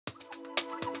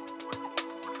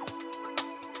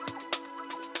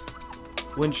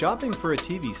When shopping for a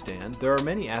TV stand, there are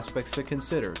many aspects to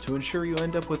consider to ensure you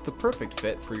end up with the perfect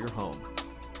fit for your home.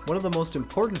 One of the most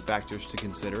important factors to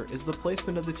consider is the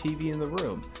placement of the TV in the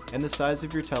room and the size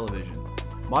of your television.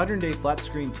 Modern-day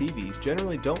flat-screen TVs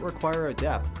generally don't require a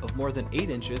depth of more than 8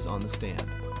 inches on the stand.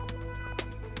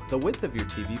 The width of your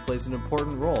TV plays an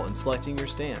important role in selecting your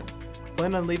stand.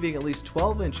 Plan on leaving at least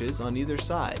 12 inches on either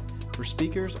side for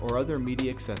speakers or other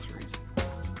media accessories.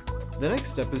 The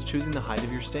next step is choosing the height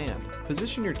of your stand.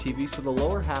 Position your TV so the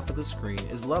lower half of the screen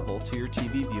is level to your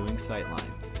TV viewing sightline.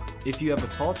 If you have a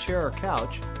tall chair or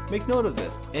couch, make note of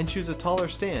this and choose a taller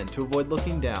stand to avoid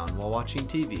looking down while watching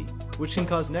TV, which can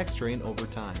cause neck strain over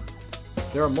time.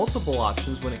 There are multiple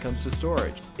options when it comes to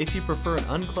storage. If you prefer an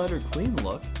uncluttered, clean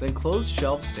look, then closed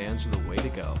shelf stands are the way to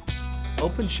go.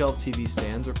 Open shelf TV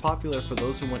stands are popular for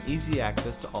those who want easy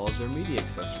access to all of their media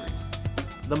accessories.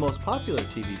 The most popular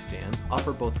TV stands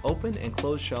offer both open and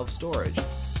closed shelf storage.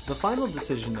 The final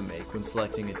decision to make when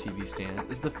selecting a TV stand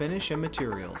is the finish and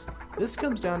materials. This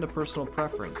comes down to personal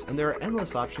preference, and there are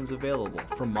endless options available,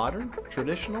 from modern,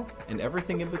 traditional, and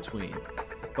everything in between.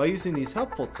 By using these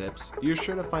helpful tips, you're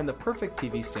sure to find the perfect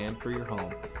TV stand for your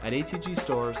home at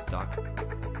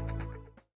ATGStores.com.